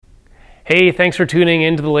Hey, thanks for tuning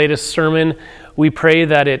into the latest sermon. We pray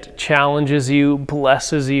that it challenges you,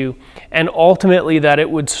 blesses you, and ultimately that it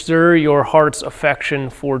would stir your heart's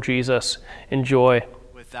affection for Jesus. Enjoy.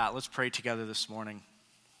 With that, let's pray together this morning.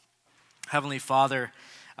 Heavenly Father,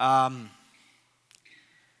 when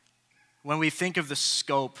we think of the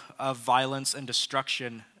scope of violence and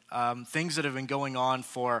destruction, things that have been going on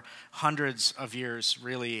for hundreds of years,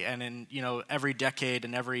 really, and in every decade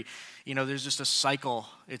and every there's just a cycle,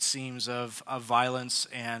 it seems, of violence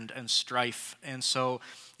and strife. And so,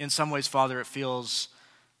 in some ways, Father, it feels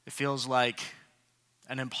like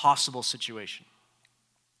an impossible situation.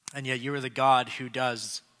 And yet, you are the God who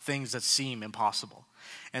does things that seem impossible.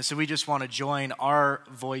 And so, we just want to join our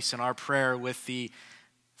voice and our prayer with the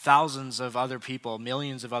thousands of other people,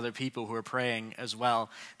 millions of other people who are praying as well,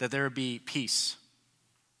 that there would be peace,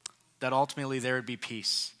 that ultimately there would be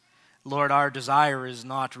peace. Lord, our desire is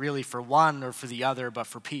not really for one or for the other, but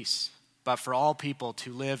for peace, but for all people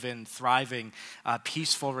to live in thriving,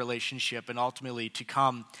 peaceful relationship and ultimately to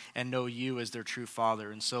come and know you as their true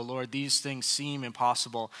Father. And so, Lord, these things seem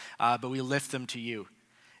impossible, but we lift them to you.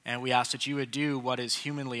 And we ask that you would do what is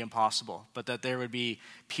humanly impossible, but that there would be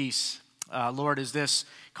peace. Lord, as this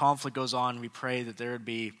conflict goes on, we pray that there would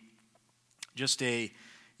be just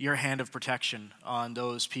your hand of protection on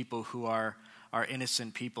those people who are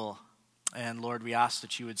innocent people. And Lord, we ask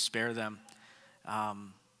that you would spare them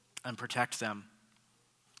and protect them.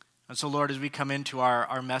 And so, Lord, as we come into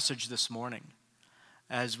our message this morning,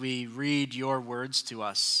 as we read your words to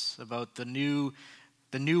us about the new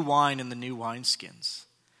wine and the new wineskins,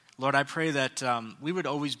 Lord, I pray that we would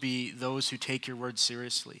always be those who take your words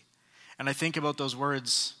seriously. And I think about those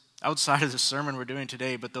words outside of the sermon we're doing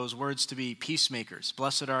today, but those words to be peacemakers.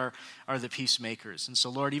 Blessed are the peacemakers. And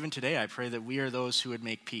so, Lord, even today, I pray that we are those who would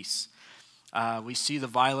make peace. We see the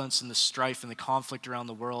violence and the strife and the conflict around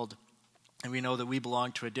the world, and we know that we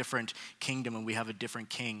belong to a different kingdom and we have a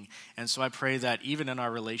different king. And so I pray that even in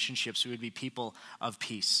our relationships, we would be people of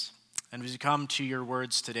peace. And as we come to your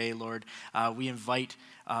words today, Lord, we invite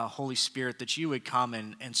Holy Spirit that you would come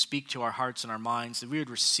and speak to our hearts and our minds, that we would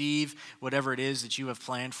receive whatever it is that you have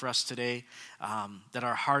planned for us today, that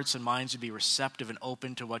our hearts and minds would be receptive and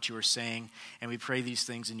open to what you are saying. And we pray these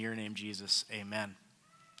things in your name, Jesus. Amen.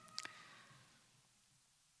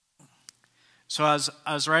 So as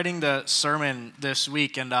I was writing the sermon this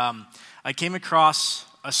week, and I came across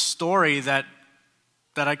a story that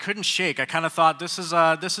I couldn't shake. I kind of thought this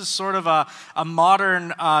is sort of a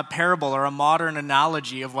modern parable or a modern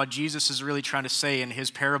analogy of what Jesus is really trying to say in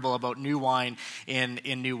his parable about new wine in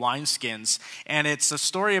new wineskins. And it's a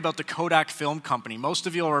story about the Kodak Film Company. Most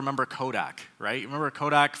of you will remember Kodak, right? You remember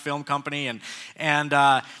Kodak Film Company? And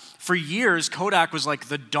for years, Kodak was like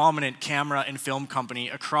the dominant camera and film company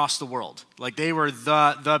across the world. Like they were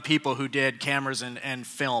the people who did cameras and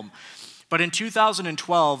film. But in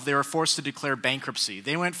 2012, they were forced to declare bankruptcy.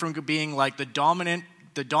 They went from being like the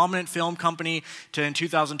dominant film company to, in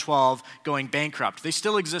 2012, going bankrupt. They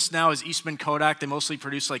still exist now as Eastman Kodak. They mostly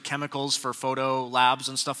produce like chemicals for photo labs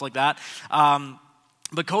and stuff like that.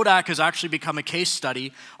 But Kodak has actually become a case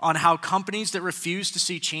study on how companies that refuse to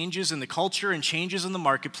see changes in the culture and changes in the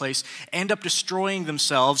marketplace end up destroying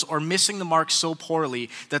themselves or missing the mark so poorly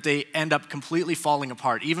that they end up completely falling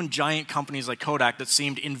apart. Even giant companies like Kodak that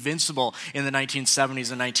seemed invincible in the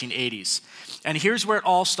 1970s and 1980s. And here's where it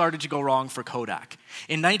all started to go wrong for Kodak.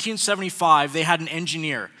 In 1975, they had an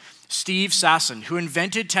engineer, Steve Sasson, who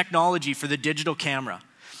invented technology for the digital camera.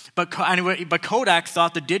 But Kodak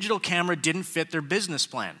thought the digital camera didn't fit their business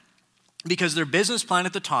plan, because their business plan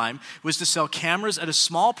at the time was to sell cameras at a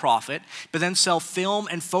small profit, but then sell film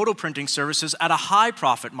and photo printing services at a high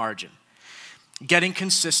profit margin, getting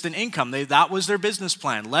consistent income. That was their business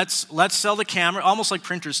plan. Let's sell the camera, almost like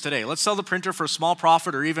printers today. Let's sell the printer for a small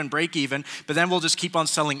profit or even break even, but then we'll just keep on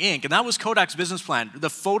selling ink. And that was Kodak's business plan. The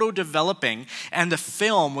photo developing and the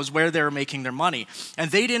film was where they were making their money. And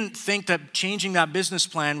they didn't think that changing that business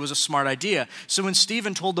plan was a smart idea. So when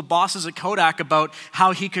Steven told the bosses at Kodak about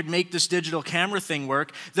how he could make this digital camera thing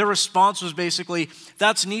work, their response was basically,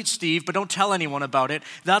 "That's neat, Steve, but don't tell anyone about it.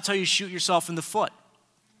 That's how you shoot yourself in the foot.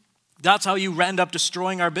 That's how you end up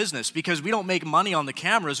destroying our business, because we don't make money on the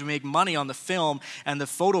cameras, we make money on the film and the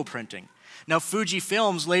photo printing." Now,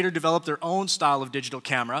 Fujifilms later developed their own style of digital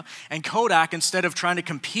camera, and Kodak, instead of trying to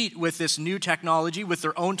compete with this new technology, with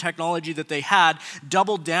their own technology that they had,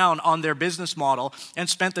 doubled down on their business model and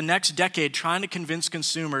spent the next decade trying to convince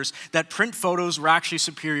consumers that print photos were actually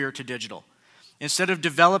superior to digital. Instead of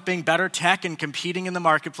developing better tech and competing in the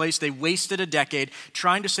marketplace, they wasted a decade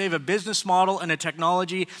trying to save a business model and a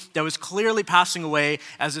technology that was clearly passing away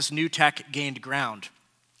as this new tech gained ground.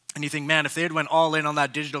 And you think, man, if they had went all in on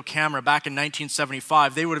that digital camera back in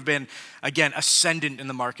 1975, they would have been, again, ascendant in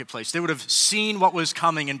the marketplace. They would have seen what was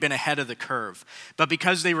coming and been ahead of the curve. But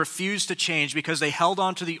because they refused to change, because they held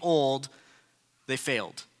on to the old, they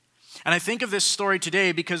failed. And I think of this story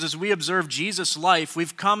today because as we observe Jesus' life, we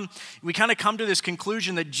kind of come to this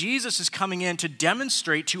conclusion that Jesus is coming in to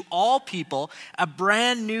demonstrate to all people a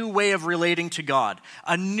brand new way of relating to God,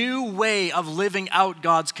 a new way of living out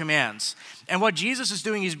God's commands. And what Jesus is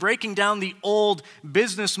doing, he's breaking down the old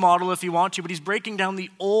business model, if you want to, but he's breaking down the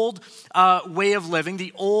old way of living,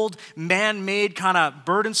 the old man-made kind of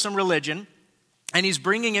burdensome religion, and he's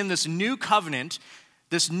bringing in this new covenant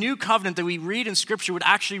that we read in Scripture would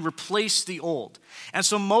actually replace the old. And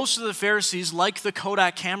so most of the Pharisees, like the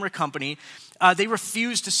Kodak camera company, they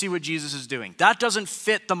refuse to see what Jesus is doing. That doesn't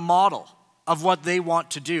fit the model of what they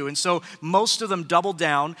want to do. And so most of them double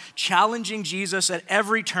down, challenging Jesus at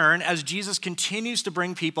every turn as Jesus continues to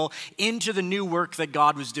bring people into the new work that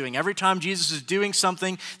God was doing. Every time Jesus is doing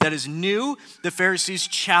something that is new, the Pharisees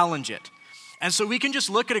challenge it. And so we can just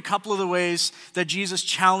look at a couple of the ways that Jesus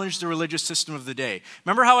challenged the religious system of the day.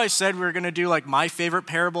 Remember how I said we were going to do like my favorite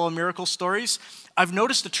parable and miracle stories? I've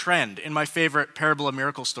noticed a trend in my favorite parable and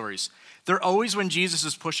miracle stories. They're always when Jesus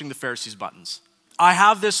is pushing the Pharisees' buttons. I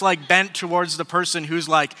have this like bent towards the person who's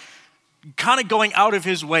like kind of going out of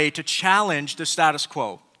his way to challenge the status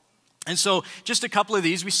quo. And so just a couple of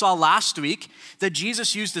these, we saw last week that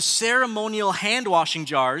Jesus used the ceremonial hand-washing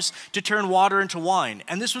jars to turn water into wine.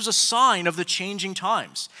 And this was a sign of the changing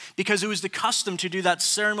times because it was the custom to do that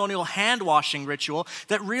ceremonial hand-washing ritual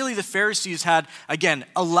that really the Pharisees had, again,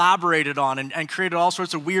 elaborated on and created all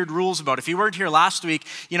sorts of weird rules about. If you weren't here last week,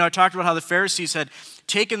 I talked about how the Pharisees had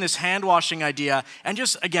taken this hand-washing idea and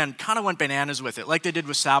just, again, kind of went bananas with it, like they did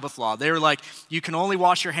with Sabbath law. They were like, you can only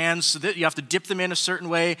wash your hands, so that you have to dip them in a certain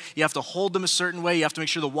way, you have to hold them a certain way, you have to make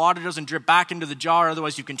sure the water doesn't drip back into the jar,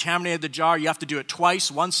 otherwise you contaminated the jar, you have to do it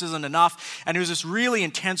twice, once isn't enough. And it was this really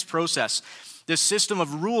intense process, this system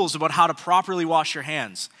of rules about how to properly wash your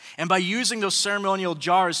hands. And by using those ceremonial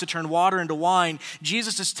jars to turn water into wine,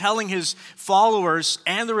 Jesus is telling his followers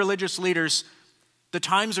and the religious leaders, the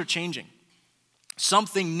times are changing.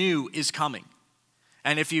 Something new is coming.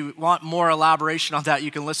 And if you want more elaboration on that,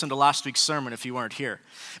 you can listen to last week's sermon if you weren't here.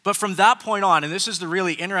 But from that point on, and this is the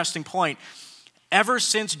really interesting point, ever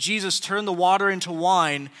since Jesus turned the water into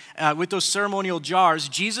wine with those ceremonial jars,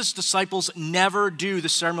 Jesus' disciples never do the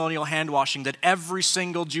ceremonial hand washing that every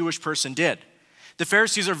single Jewish person did. The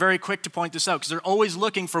Pharisees are very quick to point this out because they're always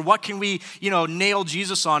looking for what can we, nail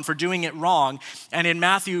Jesus on for doing it wrong. And in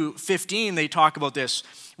Matthew 15, they talk about this.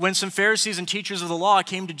 When some Pharisees and teachers of the law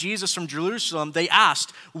came to Jesus from Jerusalem, they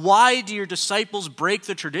asked, "Why do your disciples break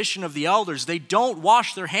the tradition of the elders? They don't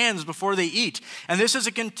wash their hands before they eat." And this is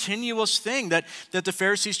a continuous thing that the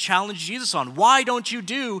Pharisees challenged Jesus on. Why don't you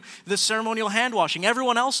do the ceremonial hand washing?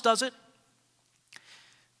 Everyone else does it.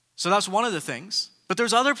 So that's one of the things. But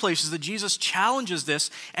there's other places that Jesus challenges this,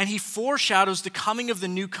 and he foreshadows the coming of the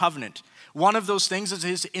new covenant. One of those things is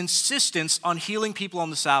his insistence on healing people on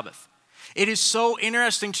the Sabbath. It is so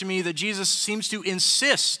interesting to me that Jesus seems to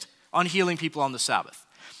insist on healing people on the Sabbath.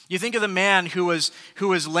 You think of the man who was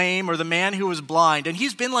lame or the man who was blind, and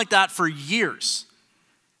he's been like that for years.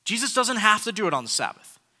 Jesus doesn't have to do it on the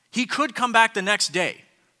Sabbath. He could come back the next day,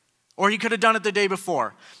 or he could have done it the day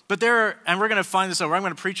before. But and we're going to find this out, I'm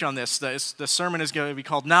going to preach on this. The sermon is going to be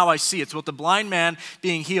called Now I See. It's about the blind man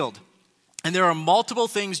being healed. And there are multiple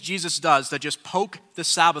things Jesus does that just poke the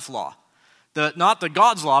Sabbath law. Not the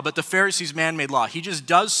God's law, but the Pharisees' man-made law. He just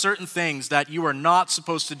does certain things that you are not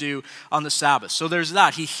supposed to do on the Sabbath. So there's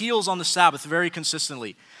that. He heals on the Sabbath very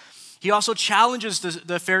consistently. He also challenges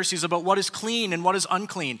the Pharisees about what is clean and what is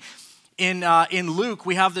unclean. In Luke,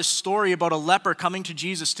 we have this story about a leper coming to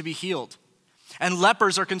Jesus to be healed. And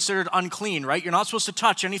lepers are considered unclean, right? You're not supposed to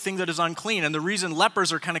touch anything that is unclean. And the reason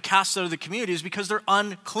lepers are kind of cast out of the community is because they're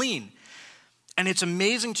unclean. And it's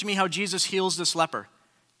amazing to me how Jesus heals this leper.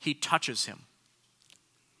 He touches him.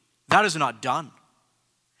 That is not done.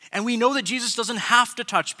 And we know that Jesus doesn't have to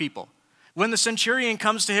touch people. When the centurion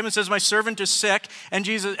comes to him and says, "My servant is sick," and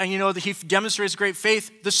he demonstrates great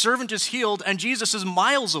faith, the servant is healed, and Jesus is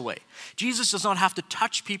miles away. Jesus does not have to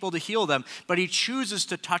touch people to heal them, but he chooses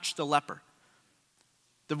to touch the leper,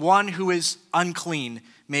 the one who is unclean,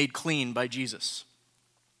 made clean by Jesus.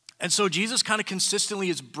 And so Jesus kind of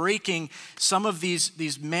consistently is breaking some of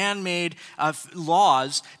these man-made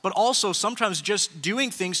laws, but also sometimes just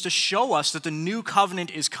doing things to show us that the new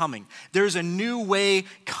covenant is coming. There's a new way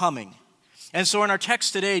coming. And so in our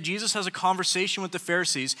text today, Jesus has a conversation with the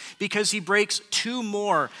Pharisees because he breaks two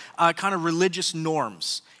more kind of religious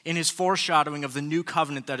norms in his foreshadowing of the new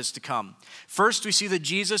covenant that is to come. First, we see that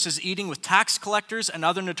Jesus is eating with tax collectors and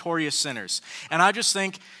other notorious sinners. And I just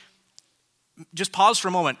think, just pause for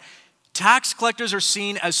a moment. Tax collectors are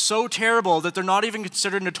seen as so terrible that they're not even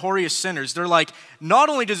considered notorious sinners. They're like, not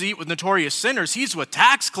only does he eat with notorious sinners, he's with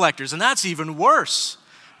tax collectors, and that's even worse.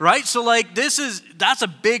 Right? So like that's a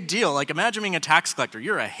big deal. Like imagine being a tax collector.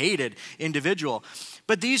 You're a hated individual.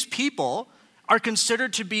 But these people are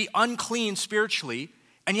considered to be unclean spiritually,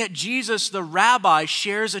 and yet Jesus, the rabbi,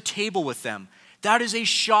 shares a table with them. That is a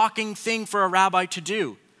shocking thing for a rabbi to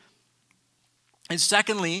do. And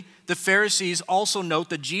secondly, the Pharisees also note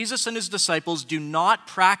that Jesus and his disciples do not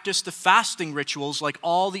practice the fasting rituals like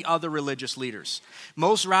all the other religious leaders.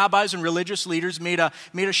 Most rabbis and religious leaders made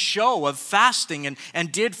a show of fasting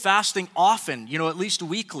and did fasting often, at least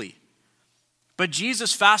weekly. But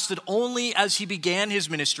Jesus fasted only as he began his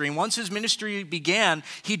ministry. And once his ministry began,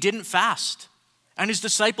 he didn't fast. And his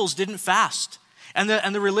disciples didn't fast. And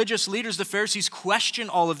the religious leaders, the Pharisees, question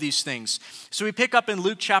all of these things. So we pick up in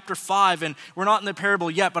Luke chapter 5, and we're not in the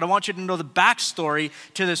parable yet, but I want you to know the backstory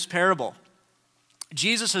to this parable.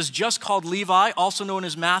 Jesus has just called Levi, also known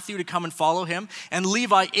as Matthew, to come and follow him, and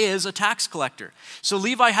Levi is a tax collector. So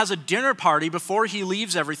Levi has a dinner party before he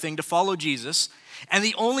leaves everything to follow Jesus, and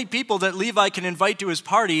the only people that Levi can invite to his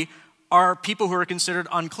party are people who are considered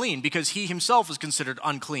unclean, because he himself is considered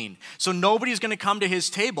unclean. So nobody's going to come to his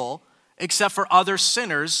table except for other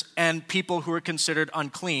sinners and people who are considered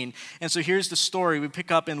unclean. And so here's the story. We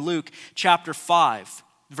pick up in Luke chapter 5,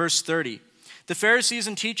 verse 30. The Pharisees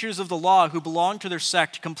and teachers of the law who belonged to their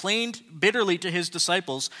sect complained bitterly to his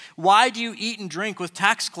disciples, "Why do you eat and drink with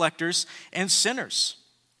tax collectors and sinners?"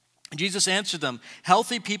 Jesus answered them,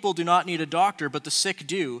 "Healthy people do not need a doctor, but the sick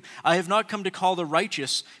do. I have not come to call the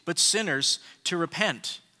righteous, but sinners to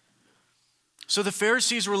repent." So the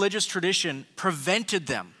Pharisees' religious tradition prevented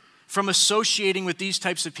them from associating with these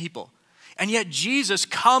types of people. And yet Jesus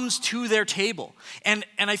comes to their table. And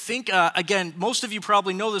I think, again, most of you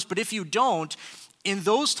probably know this, but if you don't, in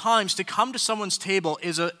those times, to come to someone's table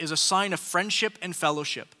is a sign of friendship and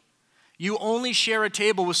fellowship. You only share a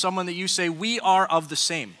table with someone that you say, we are of the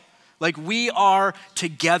same. Like we are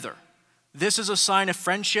together. This is a sign of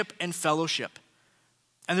friendship and fellowship.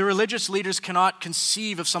 And the religious leaders cannot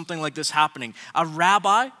conceive of something like this happening. A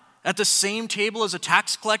rabbi at the same table as a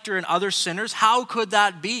tax collector and other sinners? How could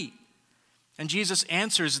that be? And Jesus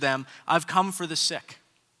answers them, "I've come for the sick."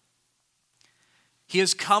 He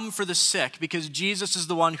has come for the sick because Jesus is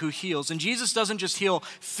the one who heals. And Jesus doesn't just heal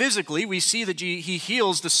physically. We see that he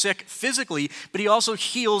heals the sick physically, but he also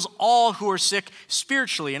heals all who are sick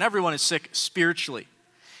spiritually. And everyone is sick spiritually.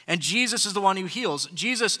 And Jesus is the one who heals.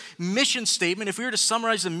 Jesus' mission statement, if we were to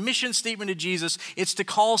summarize the mission statement of Jesus, it's to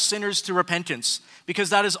call sinners to repentance, because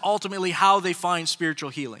that is ultimately how they find spiritual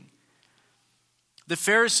healing. The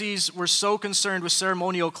Pharisees were so concerned with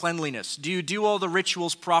ceremonial cleanliness. Do you do all the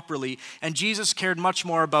rituals properly? And Jesus cared much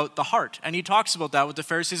more about the heart. And he talks about that with the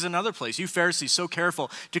Pharisees in another place. You Pharisees, so careful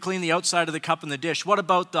to clean the outside of the cup and the dish. What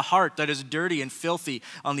about the heart that is dirty and filthy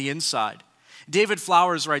on the inside? David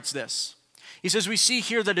Flowers writes this. He says, "We see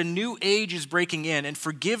here that a new age is breaking in and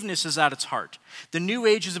forgiveness is at its heart. The new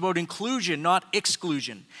age is about inclusion, not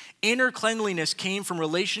exclusion. Inner cleanliness came from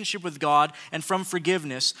relationship with God and from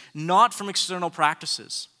forgiveness, not from external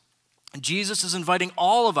practices. Jesus is inviting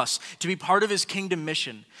all of us to be part of his kingdom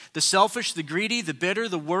mission. The selfish, the greedy, the bitter,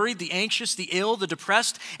 the worried, the anxious, the ill, the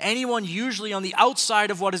depressed, anyone usually on the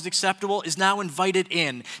outside of what is acceptable is now invited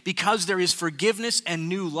in because there is forgiveness and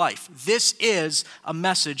new life. This is a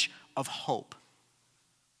message of hope."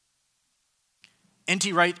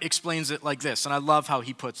 N.T. Wright explains it like this, and I love how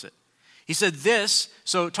he puts it. He said this,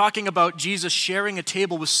 so talking about Jesus sharing a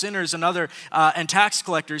table with sinners and other and tax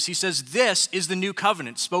collectors, he says, "This is the new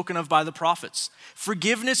covenant spoken of by the prophets.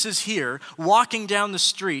 Forgiveness is here, walking down the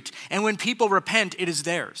street, and when people repent, it is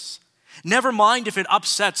theirs. Never mind if it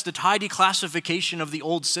upsets the tidy classification of the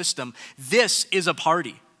old system. This is a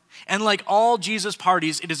party. And like all Jesus'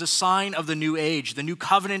 parties, it is a sign of the new age, the new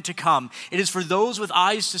covenant to come. It is for those with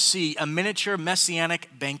eyes to see a miniature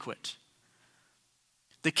messianic banquet.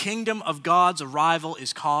 The kingdom of God's arrival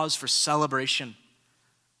is cause for celebration.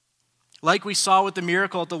 Like we saw with the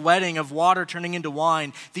miracle at the wedding of water turning into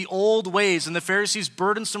wine, the old ways and the Pharisees'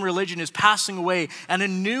 burdensome religion is passing away, and a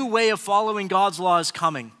new way of following God's law is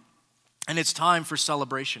coming. And it's time for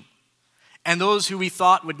celebration. And those who we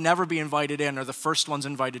thought would never be invited in are the first ones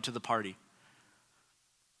invited to the party.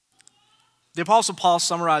 The Apostle Paul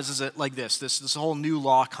summarizes it like this whole new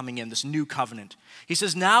law coming in, this new covenant. He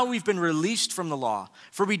says, now we've been released from the law,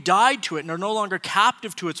 for we died to it and are no longer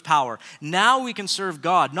captive to its power. Now we can serve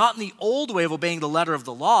God, not in the old way of obeying the letter of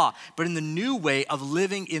the law, but in the new way of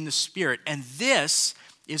living in the Spirit. And this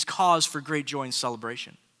is cause for great joy and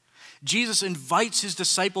celebration. Jesus invites his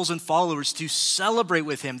disciples and followers to celebrate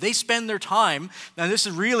with him. They spend their time, and this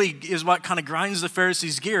really is what kind of grinds the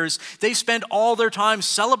Pharisees' gears, they spend all their time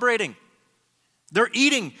celebrating. They're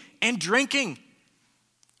eating and drinking,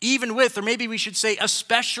 even with, or maybe we should say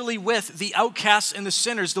especially with, the outcasts and the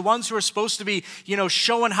sinners, the ones who are supposed to be,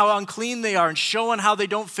 showing how unclean they are and showing how they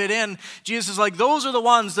don't fit in. Jesus is like, those are the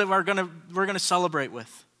ones that we're gonna celebrate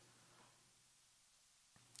with.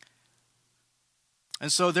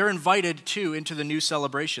 And so they're invited too into the new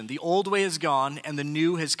celebration. The old way is gone and the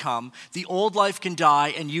new has come. The old life can die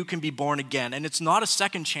and you can be born again. And it's not a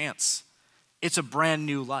second chance. It's a brand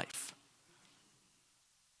new life.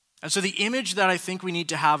 And so the image that I think we need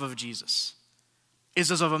to have of Jesus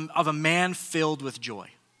is as of a man filled with joy.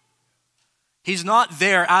 He's not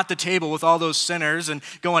there at the table with all those sinners and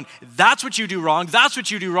going, that's what you do wrong, that's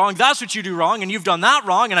what you do wrong, that's what you do wrong, and you've done that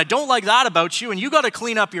wrong, and I don't like that about you, and you got to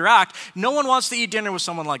clean up your act. No one wants to eat dinner with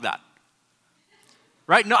someone like that.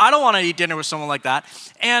 Right? No, I don't want to eat dinner with someone like that.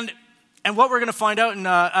 And what we're going to find out,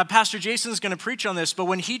 and Pastor Jason is going to preach on this, but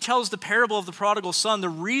when he tells the parable of the prodigal son, the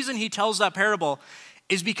reason he tells that parable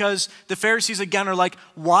is because the Pharisees again are like,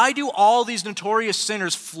 why do all these notorious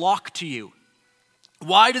sinners flock to you?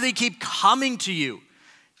 Why do they keep coming to you?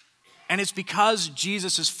 And it's because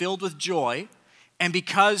Jesus is filled with joy and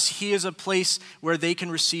because he is a place where they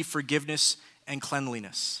can receive forgiveness and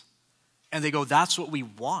cleanliness. And they go, that's what we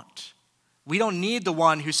want. We don't need the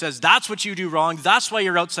one who says, that's what you do wrong, that's why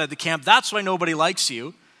you're outside the camp, that's why nobody likes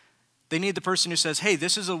you. They need the person who says, hey,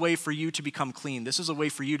 this is a way for you to become clean. This is a way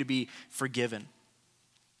for you to be forgiven.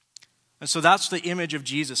 And so that's the image of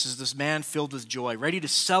Jesus, is this man filled with joy, ready to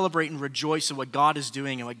celebrate and rejoice at what God is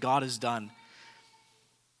doing and what God has done.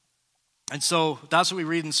 And so that's what we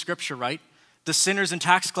read in Scripture, right? The sinners and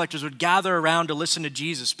tax collectors would gather around to listen to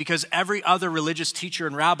Jesus because every other religious teacher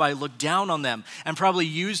and rabbi looked down on them and probably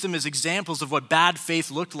used them as examples of what bad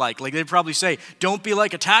faith looked like. Like they'd probably say, don't be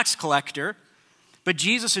like a tax collector. But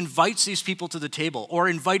Jesus invites these people to the table, or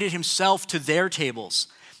invited himself to their tables.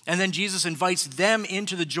 And then Jesus invites them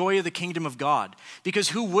into the joy of the kingdom of God. Because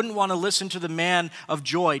who wouldn't want to listen to the man of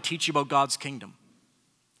joy teach you about God's kingdom?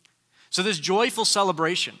 So this joyful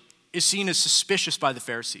celebration is seen as suspicious by the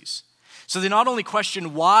Pharisees. So they not only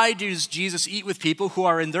question, why does Jesus eat with people who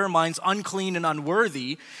are in their minds unclean and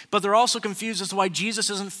unworthy, but they're also confused as to why Jesus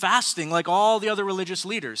isn't fasting like all the other religious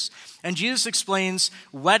leaders. And Jesus explains,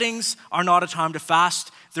 weddings are not a time to fast,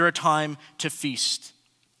 they're a time to feast.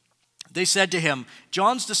 They said to him,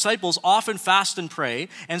 John's disciples often fast and pray,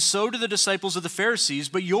 and so do the disciples of the Pharisees,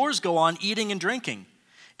 but yours go on eating and drinking.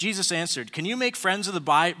 Jesus answered, can you make friends of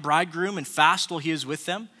the bridegroom and fast while he is with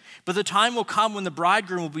them? But the time will come when the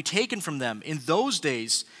bridegroom will be taken from them. In those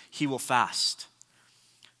days, he will fast.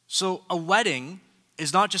 So a wedding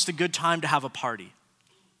is not just a good time to have a party.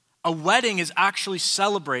 A wedding is actually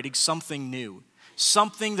celebrating something new,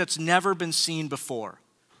 something that's never been seen before.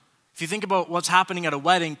 If you think about what's happening at a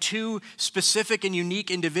wedding, two specific and unique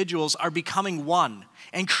individuals are becoming one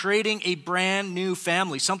and creating a brand new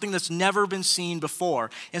family, something that's never been seen before.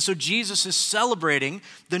 And so Jesus is celebrating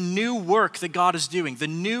the new work that God is doing. The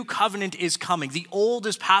new covenant is coming. The old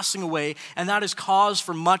is passing away, and that is cause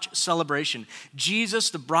for much celebration. Jesus,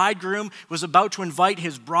 the bridegroom, was about to invite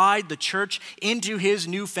his bride, the church, into his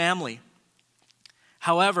new family.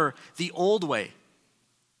 However, the old way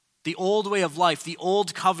of life, the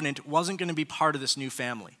old covenant wasn't going to be part of this new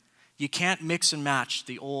family. You can't mix and match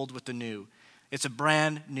the old with the new. It's a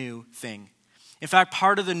brand new thing. In fact,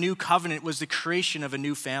 part of the new covenant was the creation of a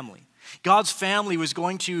new family. God's family was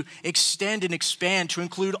going to extend and expand to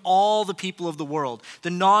include all the people of the world.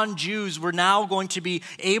 The non-Jews were now going to be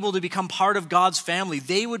able to become part of God's family.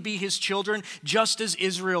 They would be his children just as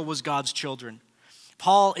Israel was God's children.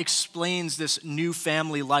 Paul explains this new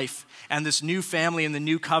family life and this new family in the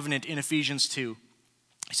new covenant in Ephesians 2.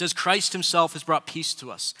 He says, Christ himself has brought peace to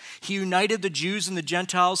us. He united the Jews and the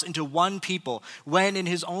Gentiles into one people when in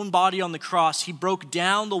his own body on the cross, he broke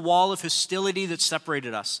down the wall of hostility that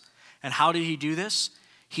separated us. And how did he do this?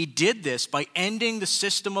 He did this by ending the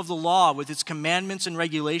system of the law with its commandments and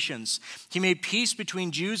regulations. He made peace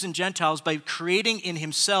between Jews and Gentiles by creating in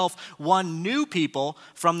himself one new people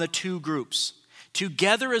from the two groups.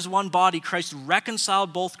 Together as one body, Christ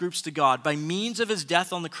reconciled both groups to God by means of his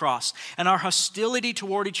death on the cross, and our hostility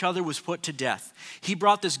toward each other was put to death. He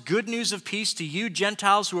brought this good news of peace to you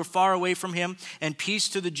Gentiles who are far away from him, and peace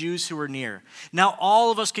to the Jews who are near. Now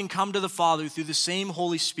all of us can come to the Father through the same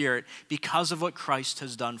Holy Spirit because of what Christ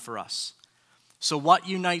has done for us. So what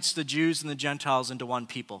unites the Jews and the Gentiles into one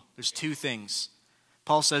people? There's two things.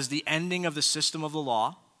 Paul says the ending of the system of the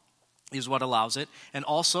law is what allows it, and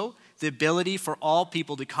also the ability for all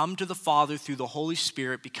people to come to the Father through the Holy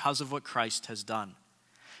Spirit because of what Christ has done.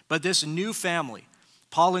 But this new family,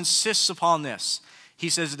 Paul insists upon this. He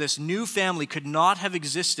says this new family could not have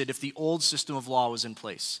existed if the old system of law was in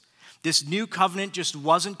place. This new covenant just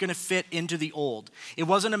wasn't going to fit into the old. It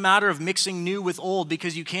wasn't a matter of mixing new with old,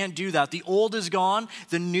 because you can't do that. The old is gone,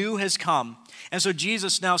 the new has come. And so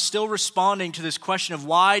Jesus, now still responding to this question of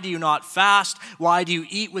why do you not fast, why do you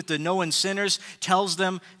eat with the known sinners, tells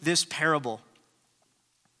them this parable.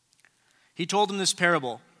 He told them this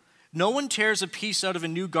parable. No one tears a piece out of a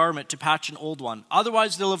new garment to patch an old one.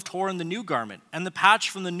 Otherwise they'll have torn the new garment, and the patch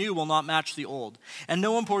from the new will not match the old. And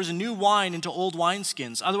no one pours a new wine into old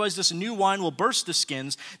wineskins. Otherwise this new wine will burst the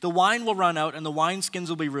skins, the wine will run out, and the wineskins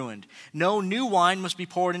will be ruined. No, new wine must be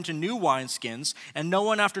poured into new wineskins, and no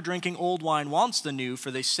one after drinking old wine wants the new, for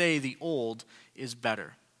they say the old is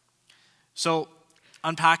better. So,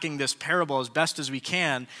 unpacking this parable as best as we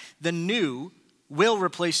can, the new will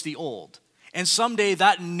replace the old. And someday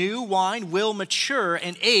that new wine will mature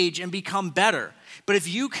and age and become better. But if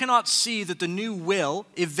you cannot see that the new will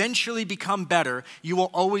eventually become better, you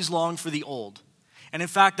will always long for the old. And in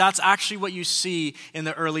fact, that's actually what you see in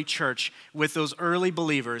the early church with those early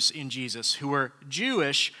believers in Jesus who were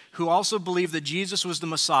Jewish, who also believed that Jesus was the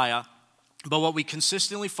Messiah. But what we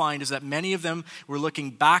consistently find is that many of them were looking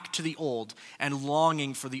back to the old and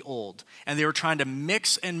longing for the old. And they were trying to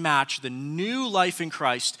mix and match the new life in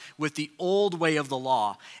Christ with the old way of the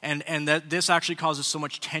law. And that this actually causes so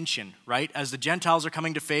much tension, right? As the Gentiles are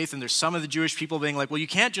coming to faith, and there's some of the Jewish people being like, well, you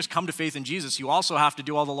can't just come to faith in Jesus. You also have to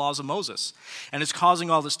do all the laws of Moses. And it's causing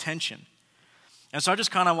all this tension. And so I just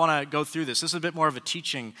kind of want to go through this. This is a bit more of a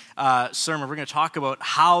teaching sermon. We're going to talk about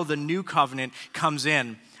how the new covenant comes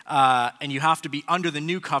in. And you have to be under the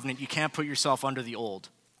new covenant. You can't put yourself under the old.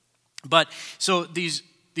 But so these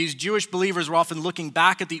Jewish believers were often looking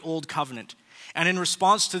back at the old covenant. And in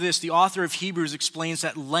response to this, the author of Hebrews explains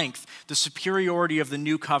at length the superiority of the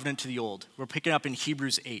new covenant to the old. We're picking up in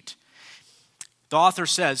Hebrews 8. The author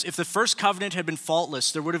says, if the first covenant had been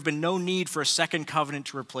faultless, there would have been no need for a second covenant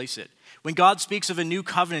to replace it. When God speaks of a new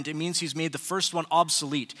covenant, it means he's made the first one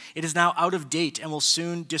obsolete. It is now out of date and will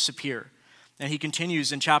soon disappear. And he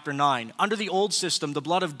continues in chapter 9. Under the old system, the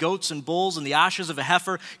blood of goats and bulls and the ashes of a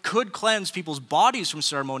heifer could cleanse people's bodies from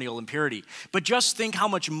ceremonial impurity. But just think how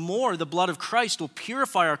much more the blood of Christ will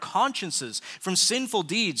purify our consciences from sinful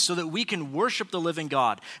deeds so that we can worship the living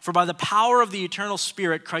God. For by the power of the eternal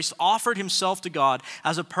Spirit, Christ offered himself to God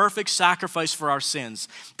as a perfect sacrifice for our sins.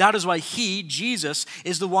 That is why he, Jesus,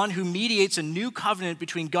 is the one who mediates a new covenant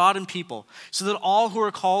between God and people, so that all who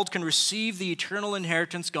are called can receive the eternal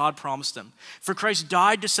inheritance God promised them. For Christ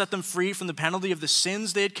died to set them free from the penalty of the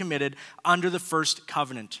sins they had committed under the first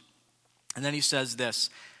covenant. And then he says this,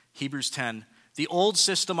 Hebrews 10, the old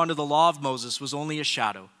system under the law of Moses was only a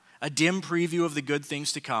shadow, a dim preview of the good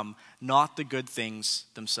things to come, not the good things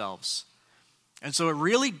themselves. And so it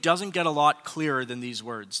really doesn't get a lot clearer than these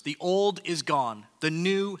words. The old is gone, the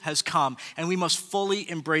new has come, and we must fully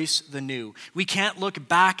embrace the new. We can't look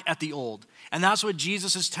back at the old. And that's what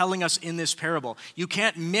Jesus is telling us in this parable. You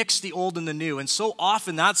can't mix the old and the new. And so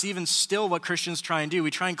often that's even still what Christians try and do.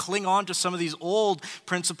 We try and cling on to some of these old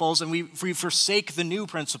principles and we forsake the new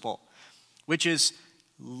principle, which is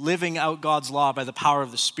living out God's law by the power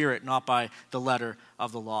of the Spirit, not by the letter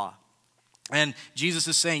of the law. And Jesus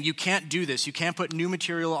is saying, you can't do this. You can't put new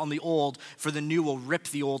material on the old, for the new will rip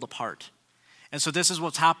the old apart. And so this is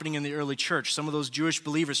what's happening in the early church. Some of those Jewish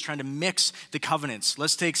believers trying to mix the covenants.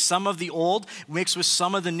 Let's take some of the old, mix with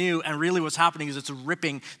some of the new, and really what's happening is it's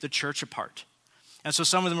ripping the church apart. And so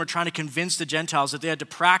some of them are trying to convince the Gentiles that they had to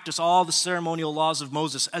practice all the ceremonial laws of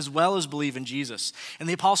Moses as well as believe in Jesus. And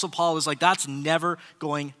the Apostle Paul is like, that's never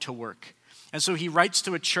going to work. And so he writes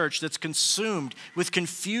to a church that's consumed with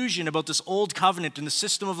confusion about this old covenant and the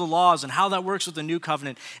system of the laws and how that works with the new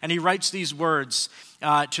covenant. And he writes these words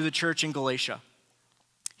to the church in Galatia.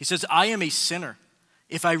 He says, I am a sinner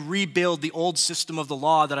if I rebuild the old system of the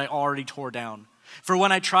law that I already tore down. For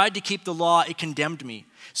when I tried to keep the law, it condemned me.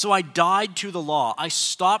 So I died to the law. I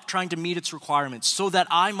stopped trying to meet its requirements so that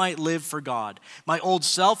I might live for God. My old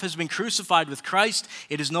self has been crucified with Christ.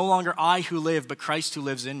 It is no longer I who live, but Christ who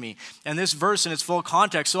lives in me. And this verse in its full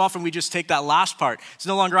context, so often we just take that last part. It's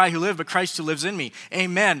no longer I who live, but Christ who lives in me.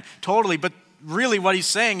 Amen. Totally. But really what he's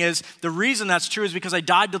saying is the reason that's true is because I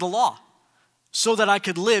died to the law so that I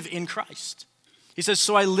could live in Christ. He says,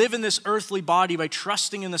 so I live in this earthly body by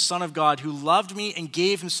trusting in the Son of God who loved me and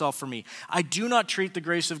gave himself for me. I do not treat the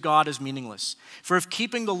grace of God as meaningless. For if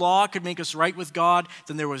keeping the law could make us right with God,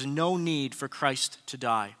 then there was no need for Christ to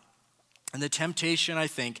die. And the temptation, I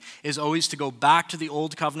think, is always to go back to the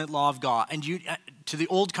old covenant law of God, And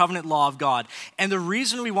the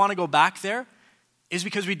reason we want to go back there is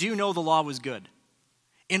because we do know the law was good.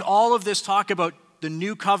 In all of this talk about the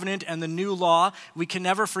new covenant and the new law, we can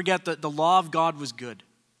never forget that the law of God was good.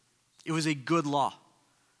 It was a good law.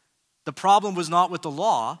 The problem was not with the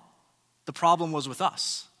law, the problem was with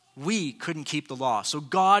us. We couldn't keep the law. So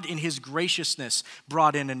God, in his graciousness,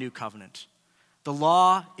 brought in a new covenant. The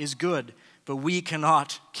law is good, but we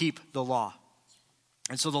cannot keep the law.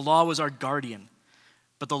 And so the law was our guardian,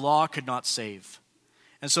 but the law could not save.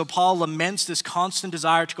 And so Paul laments this constant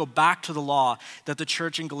desire to go back to the law that the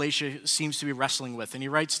church in Galatia seems to be wrestling with. And he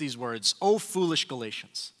writes these words, "O foolish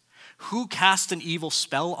Galatians, who cast an evil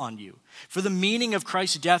spell on you? For the meaning of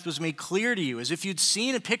Christ's death was made clear to you, as if you'd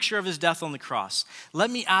seen a picture of his death on the cross.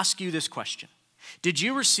 Let me ask you this question. Did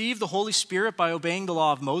you receive the Holy Spirit by obeying the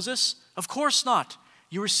law of Moses? Of course not.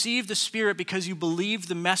 You received the Spirit because you believed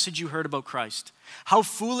the message you heard about Christ. How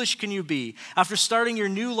foolish can you be? After starting your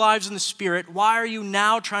new lives in the Spirit, why are you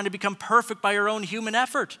now trying to become perfect by your own human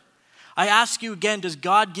effort? I ask you again, does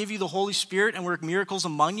God give you the Holy Spirit and work miracles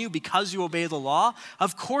among you because you obey the law?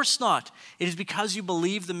 Of course not. It is because you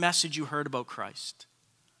believe the message you heard about Christ."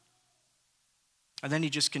 And then he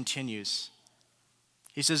just continues.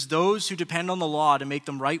 He says, "Those who depend on the law to make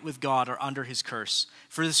them right with God are under his curse.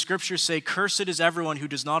 For the scriptures say, 'Cursed is everyone who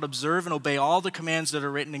does not observe and obey all the commands that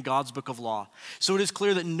are written in God's book of law.' So it is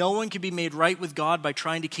clear that no one can be made right with God by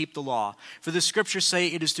trying to keep the law. For the scriptures say,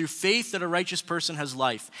 'It is through faith that a righteous person has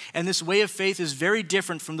life.' And this way of faith is very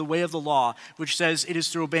different from the way of the law, which says it is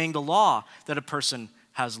through obeying the law that a person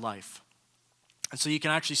has life." And so you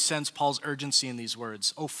can actually sense Paul's urgency in these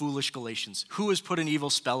words. "O foolish Galatians, who has put an evil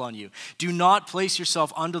spell on you? Do not place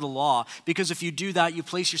yourself under the law, because if you do that, you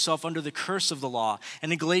place yourself under the curse of the law."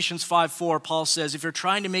 And in Galatians 5:4, Paul says, if you're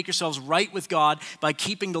trying to make yourselves right with God by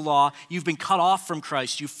keeping the law, you've been cut off from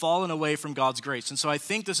Christ. You've fallen away from God's grace. And so I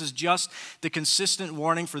think this is just the consistent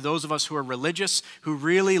warning for those of us who are religious, who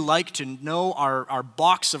really like to know our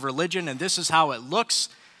box of religion, and this is how it looks.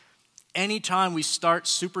 Anytime we start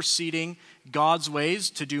superseding God's ways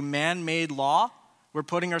to do man-made law, we're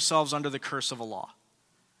putting ourselves under the curse of a law.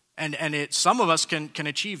 And some of us can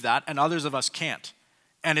achieve that, and others of us can't.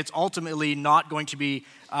 And it's ultimately not going to be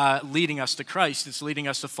leading us to Christ. It's leading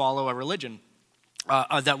us to follow a religion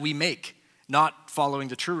that we make, not following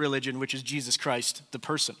the true religion, which is Jesus Christ, the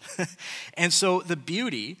person. And so the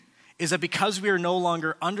beauty is that because we are no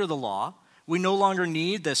longer under the law, we no longer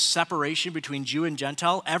need this separation between Jew and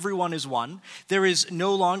Gentile. Everyone is one. There is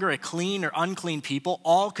no longer a clean or unclean people.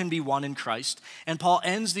 All can be one in Christ. And Paul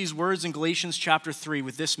ends these words in Galatians chapter 3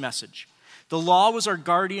 with this message. The law was our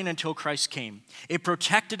guardian until Christ came. It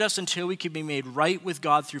protected us until we could be made right with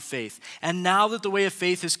God through faith. And now that the way of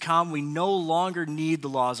faith has come, we no longer need the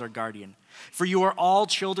law as our guardian. For you are all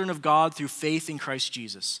children of God through faith in Christ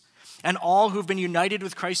Jesus. And all who have been united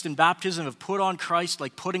with Christ in baptism have put on Christ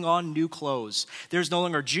like putting on new clothes. There is no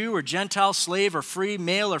longer Jew or Gentile, slave or free,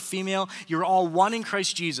 male or female. You're all one in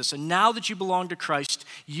Christ Jesus. And now that you belong to Christ,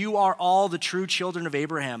 you are all the true children of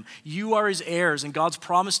Abraham. You are his heirs, and God's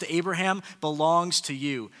promise to Abraham belongs to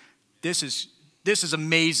you. This is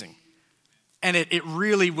amazing. And it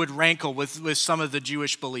really would rankle with some of the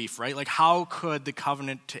Jewish belief, right? Like, how could the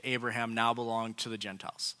covenant to Abraham now belong to the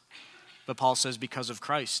Gentiles? But Paul says because of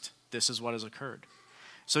Christ, this is what has occurred.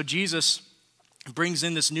 So Jesus brings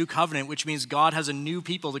in this new covenant, which means God has a new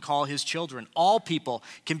people to call his children. All people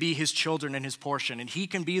can be his children and his portion, and he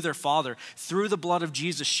can be their father through the blood of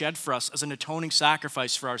Jesus shed for us as an atoning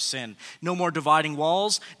sacrifice for our sin. No more dividing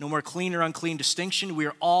walls, no more clean or unclean distinction. We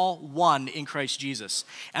are all one in Christ Jesus.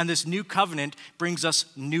 And this new covenant brings us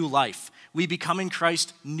new life. We become in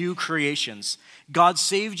Christ new creations. God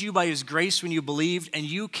saved you by his grace when you believed, and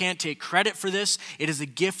you can't take credit for this. It is a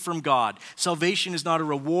gift from God. Salvation is not a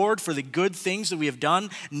reward for the good things that we have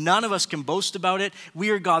done. None of us can boast about it. We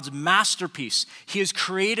are God's masterpiece. He has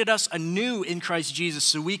created us anew in Christ Jesus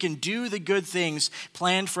so we can do the good things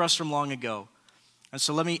planned for us from long ago. And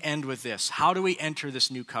so let me end with this. How do we enter this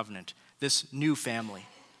new covenant, this new family?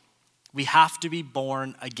 We have to be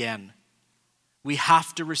born again. We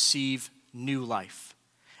have to receive new life.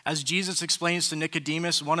 As Jesus explains to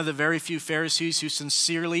Nicodemus, one of the very few Pharisees who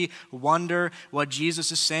sincerely wonder what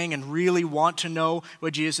Jesus is saying and really want to know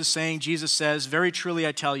what Jesus is saying, Jesus says, "Very truly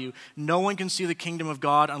I tell you, no one can see the kingdom of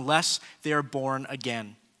God unless they are born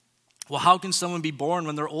again." Well, how can someone be born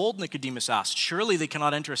when they're old? Nicodemus asked. Surely they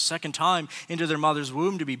cannot enter a second time into their mother's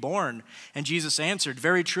womb to be born. And Jesus answered,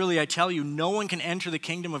 "Very truly I tell you, no one can enter the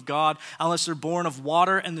kingdom of God unless they're born of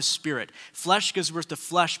water and the Spirit. Flesh gives birth to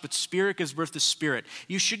flesh, but Spirit gives birth to spirit.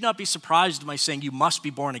 You should not be surprised at my saying you must be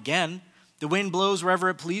born again. The wind blows wherever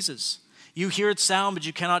it pleases. You hear its sound, but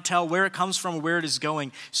you cannot tell where it comes from or where it is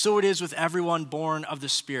going. So it is with everyone born of the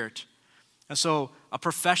Spirit." And so a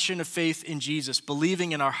profession of faith in Jesus,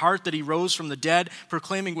 believing in our heart that he rose from the dead,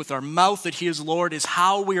 proclaiming with our mouth that he is Lord, is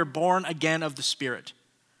how we are born again of the Spirit.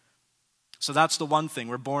 So that's the one thing.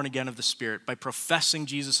 We're born again of the Spirit by professing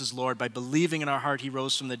Jesus as Lord, by believing in our heart he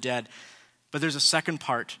rose from the dead. But there's a second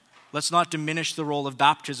part. Let's not diminish the role of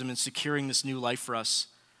baptism in securing this new life for us.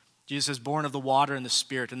 Jesus is born of the water and the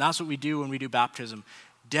Spirit, and that's what we do when we do baptism.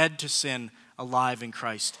 Dead to sin, alive in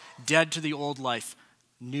Christ. Dead to the old life,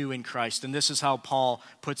 new in Christ. And this is how Paul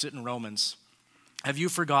puts it in Romans. Have you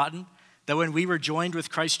forgotten that when we were joined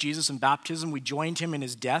with Christ Jesus in baptism, we joined him in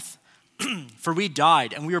his death? For we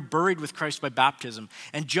died, and we were buried with Christ by baptism.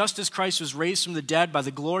 And just as Christ was raised from the dead by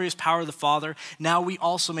the glorious power of the Father, now we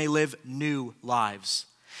also may live new lives.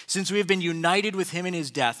 Since we have been united with him in his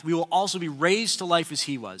death, we will also be raised to life as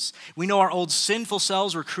he was. We know our old sinful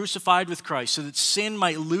selves were crucified with Christ so that sin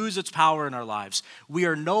might lose its power in our lives. We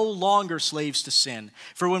are no longer slaves to sin.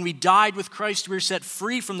 For when we died with Christ, we were set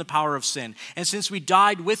free from the power of sin. And since we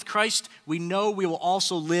died with Christ, we know we will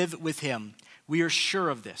also live with him. We are sure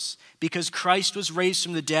of this because Christ was raised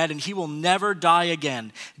from the dead and he will never die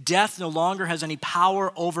again. Death no longer has any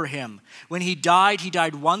power over him. When he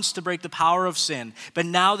died once to break the power of sin. But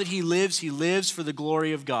now that he lives for the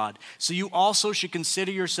glory of God. So you also should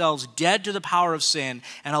consider yourselves dead to the power of sin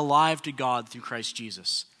and alive to God through Christ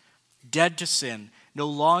Jesus. Dead to sin, no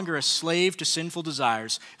longer a slave to sinful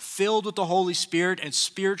desires, filled with the Holy Spirit and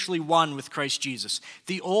spiritually one with Christ Jesus.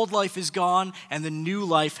 The old life is gone and the new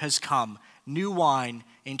life has come. New wine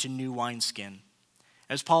into new wineskin.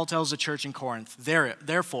 As Paul tells the church in Corinth,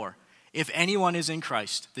 therefore, if anyone is in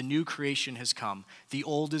Christ, the new creation has come. The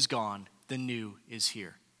old is gone, the new is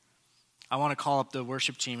here. I want to call up the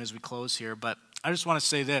worship team as we close here, but I just want to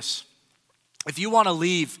say this. If you want to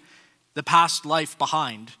leave the past life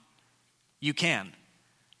behind, you can.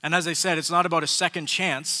 And as I said, it's not about a second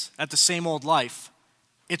chance at the same old life.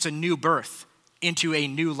 It's a new birth into a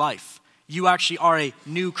new life. You actually are a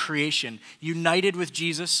new creation, united with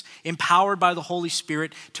Jesus, empowered by the Holy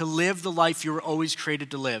Spirit to live the life you were always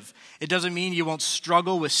created to live. It doesn't mean you won't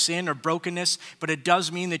struggle with sin or brokenness, but it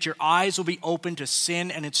does mean that your eyes will be open to sin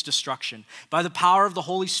and its destruction. By the power of the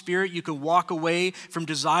Holy Spirit, you can walk away from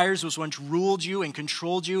desires which once ruled you and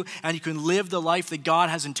controlled you, and you can live the life that God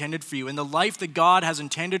has intended for you. And the life that God has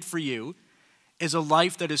intended for you is a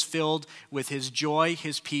life that is filled with his joy,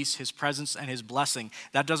 his peace, his presence, and his blessing.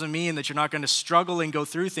 That doesn't mean that you're not going to struggle and go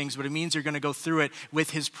through things, but it means you're going to go through it with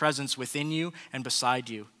his presence within you and beside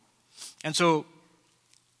you. And so,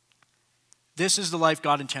 this is the life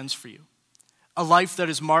God intends for you. A life that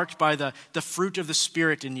is marked by the fruit of the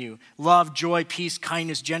Spirit in you. Love, joy, peace,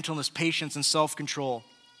 kindness, gentleness, patience, and self-control.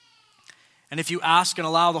 And if you ask and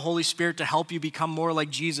allow the Holy Spirit to help you become more like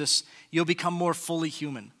Jesus, you'll become more fully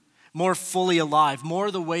human. More fully alive,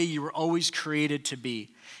 more the way you were always created to be.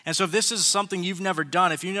 And so if this is something you've never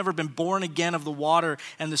done, if you've never been born again of the water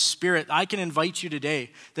and the Spirit, I can invite you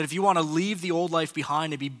today that if you want to leave the old life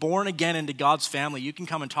behind and be born again into God's family, you can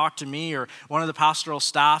come and talk to me or one of the pastoral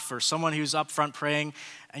staff or someone who's up front praying,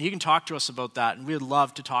 and you can talk to us about that, and we'd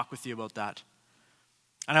love to talk with you about that.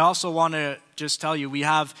 And I also want to just tell you,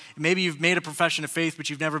 maybe you've made a profession of faith, but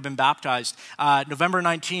you've never been baptized. November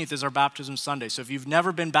 19th is our baptism Sunday. So if you've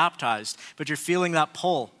never been baptized, but you're feeling that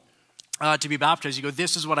pull to be baptized, you go,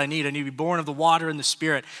 this is what I need. I need to be born of the water and the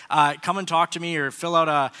Spirit. Come and talk to me or fill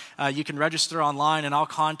out you can register online and I'll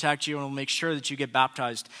contact you and we'll make sure that you get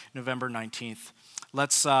baptized November 19th.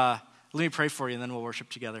 Let me pray for you and then we'll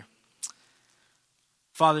worship together.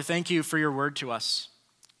 Father, thank you for your word to us.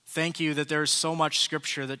 Thank you that there's so much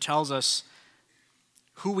scripture that tells us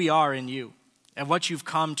who we are in you and what you've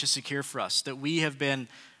come to secure for us, that we have been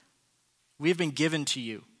given to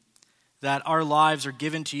you, that our lives are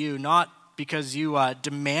given to you, not because you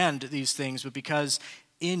demand these things, but because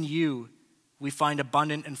in you we find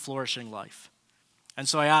abundant and flourishing life. And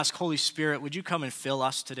so I ask, Holy Spirit, would you come and fill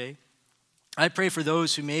us today? I pray for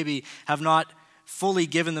those who maybe have not fully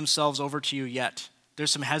given themselves over to you yet. There's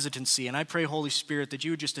some hesitancy, and I pray, Holy Spirit, that you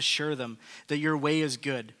would just assure them that your way is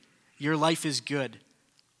good, your life is good.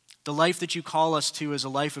 The life that you call us to is a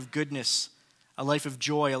life of goodness, a life of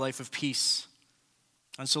joy, a life of peace.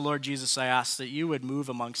 And so, Lord Jesus, I ask that you would move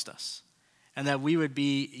amongst us and that we would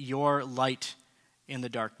be your light in the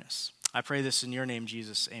darkness. I pray this in your name,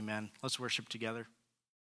 Jesus. Amen. Let's worship together.